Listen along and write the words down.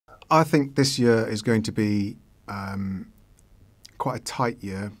I think this year is going to be quite a tight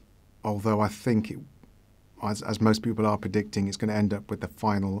year, although I think, as most people are predicting, it's going to end up with the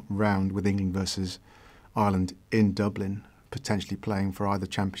final round with England versus Ireland in Dublin, potentially playing for either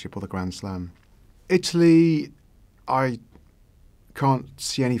Championship or the Grand Slam. Italy, I can't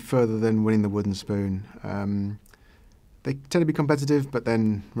see any further than winning the wooden spoon. They tend to be competitive, but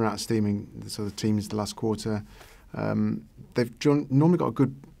then run out of steaming sort of teams the last quarter. They've normally got a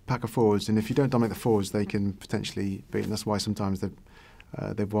good pack of forwards, and if you don't dominate the forwards, they can potentially beat. And that's why sometimes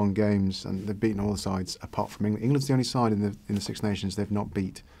they've won games and they've beaten all the sides apart from England. England's the only side in the Six Nations they've not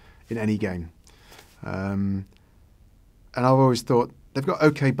beat in any game. And I've always thought they've got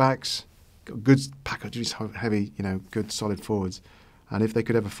okay backs, got good packages, heavy, good solid forwards. And if they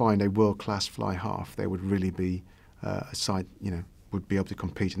could ever find a world-class fly half, they would really be a side, would be able to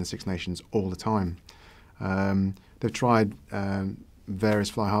compete in the Six Nations all the time. They've tried various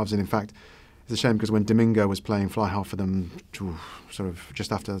fly halves, and in fact, it's a shame because when Domingo was playing fly half for them, sort of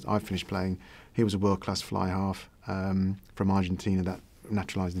just after I finished playing, he was a world-class fly half from Argentina that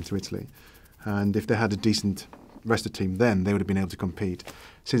naturalised into Italy. And if they had a decent rest of the team then, they would have been able to compete.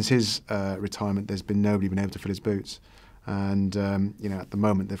 Since his retirement, there's been nobody been able to fill his boots. And, at the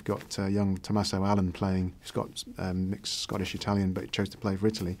moment, they've got young Tommaso Allan playing, who's got mixed Scottish-Italian, but he chose to play for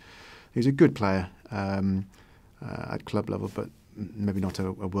Italy. He's a good player at club level, but maybe not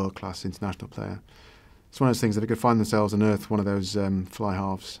a world-class international player. It's one of those things that if they could find themselves on earth one of those fly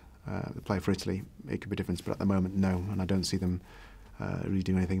halves that play for Italy, it could be different. But at the moment, no, and I don't see them really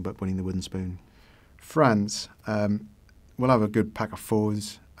doing anything but winning the wooden spoon. France will have a good pack of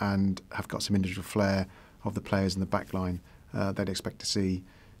forwards and have got some individual flair of the players in the back line they'd expect to see.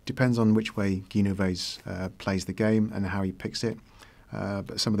 Depends on which way Guy Nouves plays the game and how he picks it.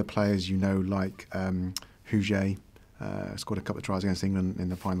 But some of the players like Huget, scored a couple of tries against England in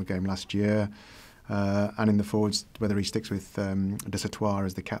the final game last year. And in the forwards, whether he sticks with De Sautoir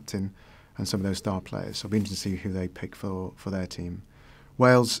as the captain and some of those star players. So it'll be interesting to see who they pick for their team.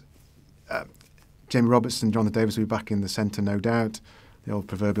 Wales, Jamie Robertson, Jonathan Davies will be back in the centre, no doubt. The old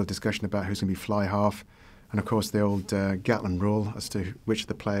proverbial discussion about who's going to be fly half. And of course the old Gatland rule as to which of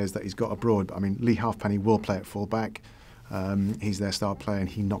the players that he's got abroad. But I mean, Lee Halfpenny will play at full back. He's their star player and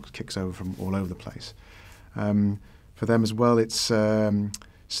he knocks kicks over from all over the place. For them as well, it's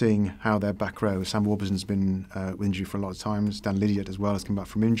seeing how their back row. Sam Warburton's been with injury for a lot of times. Dan Lydiate as well has come back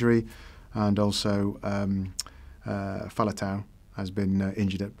from injury. And also Faletau has been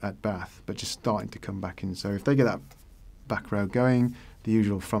injured at Bath, but just starting to come back in. So if they get that back row going, the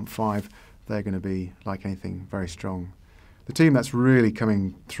usual front five, they're going to be, like anything, very strong. The team that's really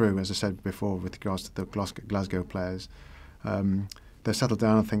coming through, as I said before, with regards to the Glasgow players, they've settled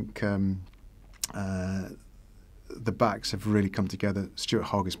down. I think the backs have really come together. Stuart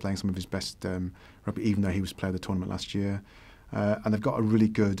Hogg is playing some of his best rugby, even though he was player of the tournament last year. And they've got a really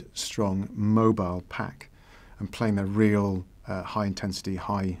good, strong, mobile pack and playing their real high-intensity,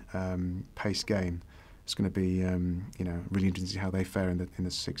 high-paced game. It's going to be really interesting to see how they fare in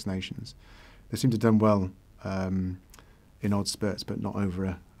the Six Nations. They seem to have done well in odd spurts, but not over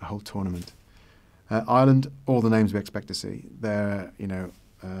a whole tournament. Ireland, all the names we expect to see. They're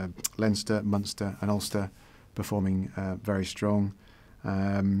Leinster, Munster, and Ulster performing very strong,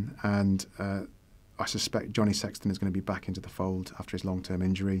 and I suspect Johnny Sexton is going to be back into the fold after his long-term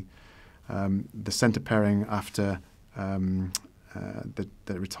injury. The centre pairing after the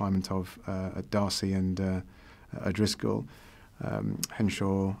retirement of Darcy and O'Driscoll,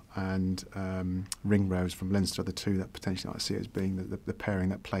 Henshaw and Ringrose from Leinster are the two that potentially I see as being the pairing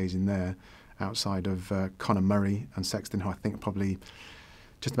that plays in there, outside of Conor Murray and Sexton, who I think are probably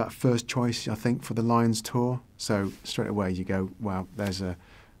just about first choice, I think, for the Lions tour. So straight away you go, wow, there's a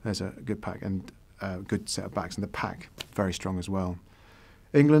good pack and a good set of backs, and the pack very strong as well.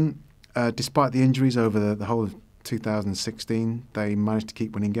 England, despite the injuries over the whole of 2016, they managed to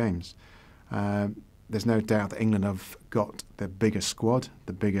keep winning games. There's no doubt that England have got the bigger squad,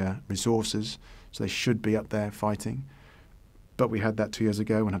 the bigger resources, so they should be up there fighting. But we had that 2 years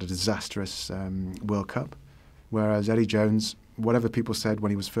ago and had a disastrous World Cup, whereas Eddie Jones, whatever people said when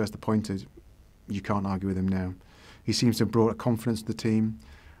he was first appointed, you can't argue with him now. He seems to have brought a confidence to the team,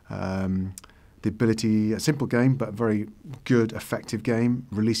 the ability, a simple game, but a very good, effective game,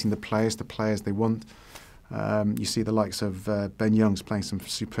 releasing the players they want. You see the likes of Ben Youngs playing some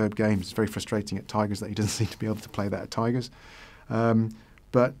superb games. It's very frustrating at Tigers that he doesn't seem to be able to play that at Tigers.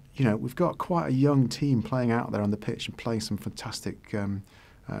 But, we've got quite a young team playing out there on the pitch and playing some fantastic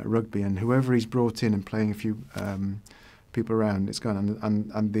rugby. And whoever he's brought in and playing a few people around, it's gone.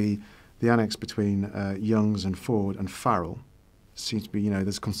 And the annex between Youngs and Ford and Farrell seems to be,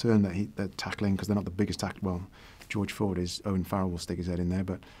 there's concern that they're tackling because they're not the biggest tackle. Well, George Ford is, Owen Farrell will stick his head in there,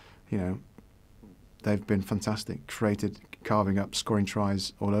 but, they've been fantastic, carving up, scoring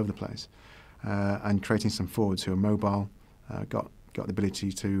tries all over the place, and creating some forwards who are mobile, got the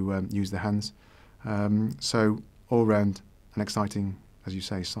ability to use their hands. So all round an exciting, as you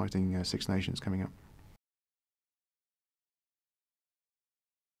say, Six Nations coming up.